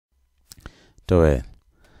Towe,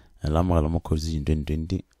 elama mo codeswitching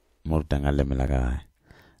 2020 mo tanga le melaga.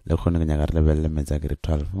 Le khone ke nyaga re lebelle metsa grade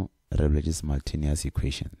 12 re lebetse simultaneous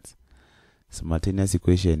equations. Simultaneous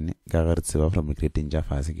equation ka ga re tseba from grade ja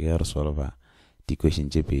fase ke re solve di equation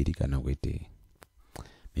tse pedi ka nako e teng.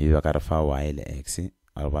 Maybe ba ka re fa y le x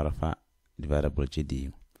or ba re fa di variable tse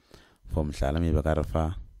dingwe. For mohlala maybe ba ka re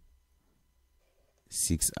fa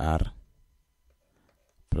 6r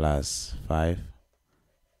plus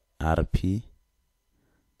 5rp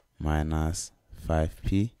minus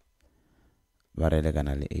 5p ba re le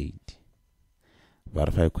kana le 8. Ba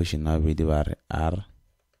re fa equation na bedi ba re r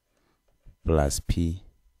plus p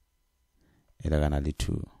ele kana le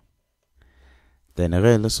 2. Then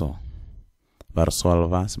re le so ba re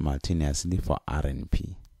solve simultaneously for r and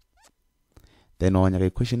p. Then on your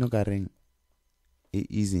equation o ka reng e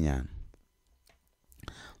easy nyana.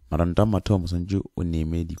 Maranta mathomo sonju o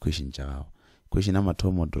name di equation tsa gago. Equation ya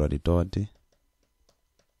mathomo draw the dot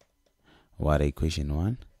wa equation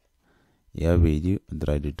 1 ya bedi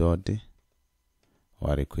draw the dot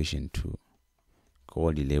wa equation 2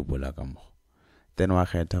 ko di label ka mo. Then wa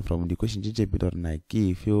kgetha from the equation tse pedi re na ke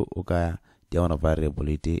ife o ka di ona variable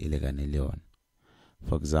ite ile kana le yona.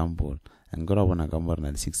 For example, ngora bona ka mo re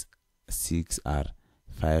na 6r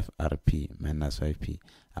 5rp minus 5p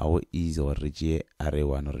awo is or re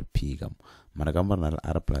r1 or p kam mara ka mo re na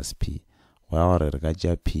r plus p wa re ka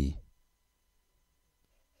ja p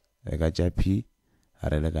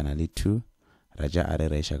are le kana le 2 raja are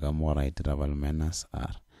re sha ka mo right double minus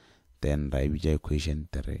r then ra bija equation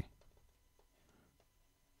 3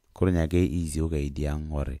 kurunya ke easy o ka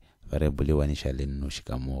idiang hore variable one shall no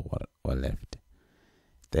shika mo or left.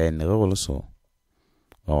 Then re also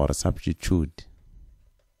or substitute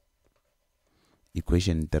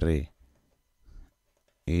equation 3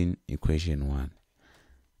 in equation 1.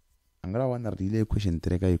 Angara wana relay equation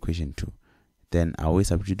 3 ka equation 2. Then awe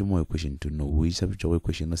substitute mo equation 2 no we substitute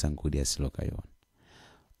equation no sankodi ya silo ka yon.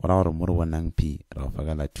 Ora ora mo wanang p ra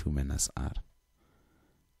fagala 2 minus r.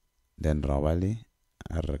 Then rawali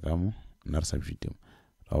r kamo nar substitute.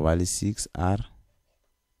 Rawali 6r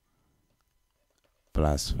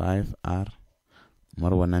plus 5r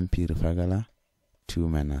more wanang p fagala 2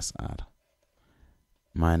 minus r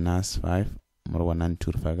minus 5 more wanang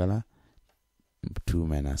 2 fagala 2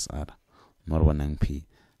 minus r more wanang p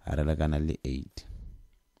are la kana le 8.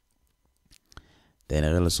 Then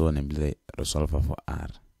re so nemble resolve for r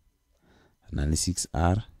na le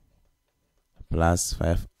 6r plus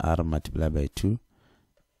 5r multiplied by 2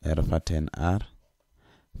 r for 10r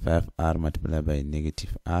 5r multiplied by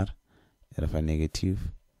negative r r for negative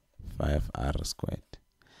 5r squared.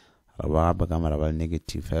 Rababa kamera bal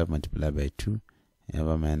negative 5 multiplied by 2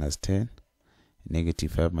 ever minus 10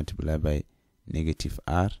 negative 5 multiplied by negative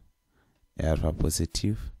r for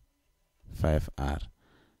positive 5r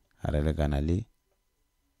are le kana le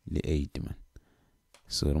 8 man.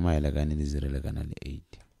 So ruma ele kana le 0 le kana le 8.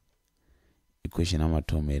 Equation number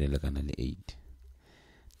 2 mere le kana le 8.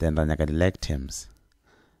 Then ranya ka like terms.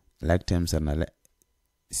 Like terms are na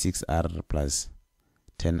 6r plus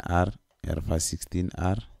 10r r for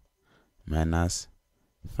 16r minus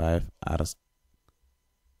 5r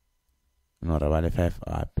no rabale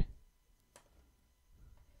 5r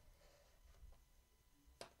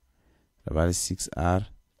rabale 6r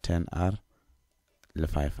 10r le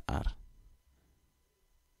 5r.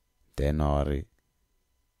 Then or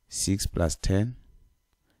 6 plus 10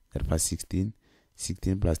 therefore 16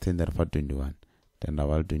 plus 10 therefore 21. Then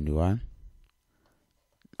rabale 21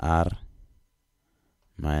 r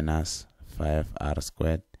minus 5r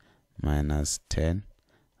squared minus 10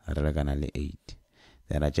 are gonna le 8.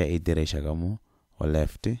 Then raja 8 resha kamo or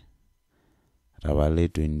left rabale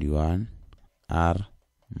 21 r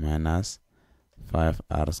minus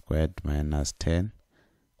 5r squared minus 10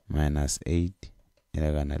 minus 8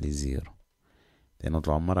 ila gana le 0. Then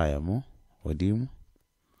utlamara yamo odimu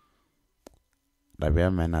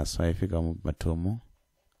rabia minus 5 kamo matomo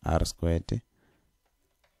r squared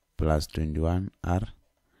plus 21 r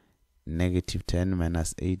negative 10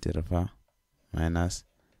 minus 8 rafa minus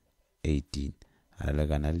 18 ila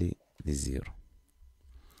gana le 0.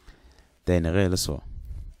 Then re so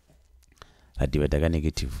divide ka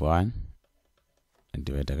negative 1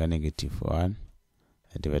 divide ka negative 1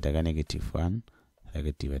 divide ka negative 1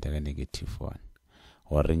 divide ka negative 1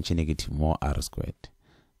 or range negative more r squared.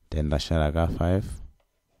 Then la shara ka 5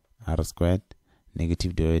 r squared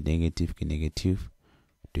negative divided by negative ki negative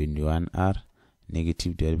 21 r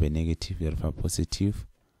negative divided by negative therefore positive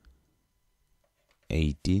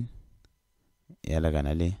 18 yala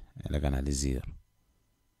kana le 0.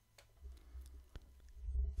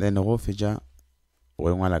 Then go feature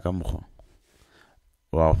o ngwala ka mokgo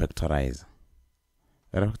wa factorize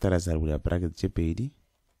factorize re bracket tše pedi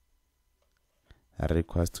are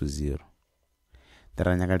equals to 0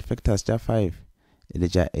 tera nyaka di factors tša 5 ile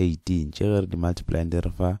tša 18 tše ge re di multiply di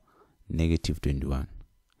re fa negative 21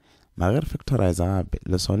 ma ge re factorize gape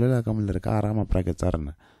lesolela ka molere ka gara ma bracket tsa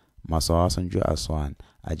rena maso a swantšwe a swana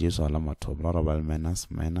a tše sola mathomo ra roba le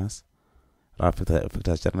minus ra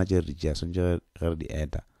factors tša rena tše re tšea swantše ge re di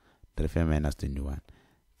adda di re fa minus 21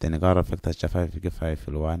 then ka gore factors tša 5 ke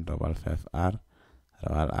 5 le 1 roba le 5r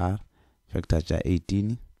roba le r factors tša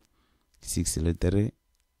 18 6 le 3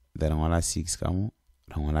 then ngwala 6 ka mo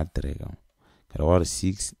ra ngwala 3 ka mo ke re gore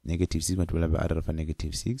 6 negative 6 multiply by r re fa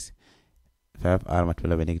negative 6 5r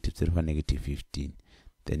multiply by negative 3 for negative 15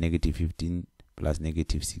 then negative 15 plus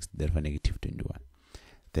negative 6 therefore negative 21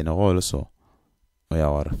 then also we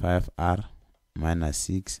are 5r minus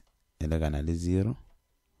 6 ile gana le 0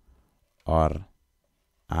 or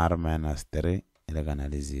r minus 3 ile gana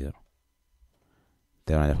le 0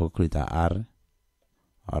 then we calculate r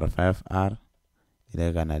or 5r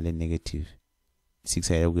ile gana le negative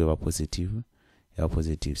 6 ya go positive ya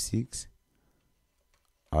positive 6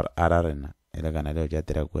 or r rena ile gana le ja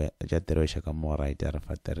 3 shaka mo right ya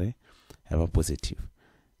fa 3 ya positive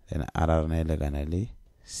then r rena ile gana le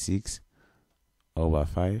 6 over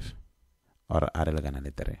 5 or r ile gana le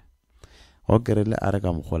 3 o kerele r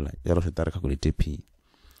ka mogola ya re feta re calculate p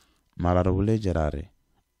mara re bole jerare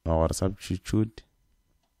or substitute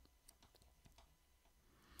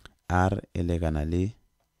r ile gana le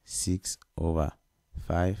 6 over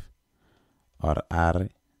 5 or r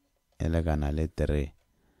ile gana le 3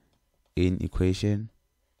 in equation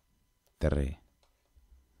 3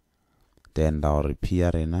 then our p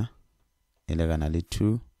rena ile gana le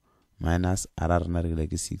 2 minus r rena re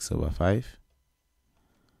ke 6 over 5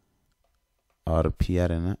 or p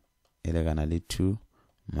rena ile gana le 2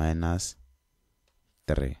 minus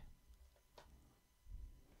 3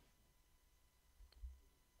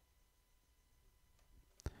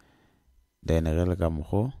 then re ka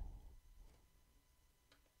mogo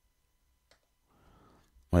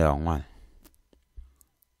o ya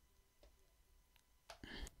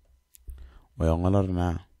ngwana rena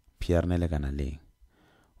p rena ile gana le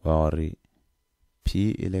wa gore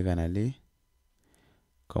p ile gana le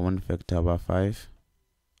common factor over 5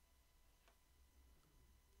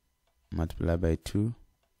 multiply by 2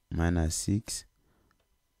 minus 6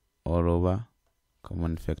 all over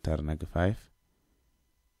common factor na ke 5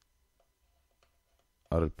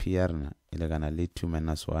 or p rena ile gana le 2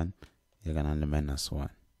 minus 1 ile gana le minus 1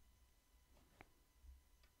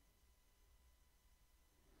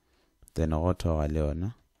 then auto ga le yona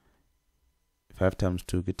 5 times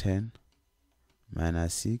 2 ke 10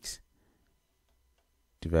 minus 6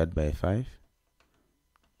 divided by 5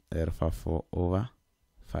 therefore 4 over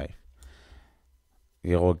 5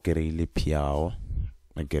 ye go kereile piao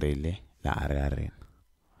o kereile la are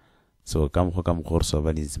so ka mo re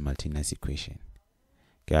solve the simultaneous equation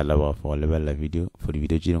ke a leboga for go lebelela video for di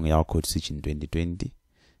video tše dingwe ya code switching 2020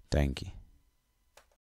 thank you.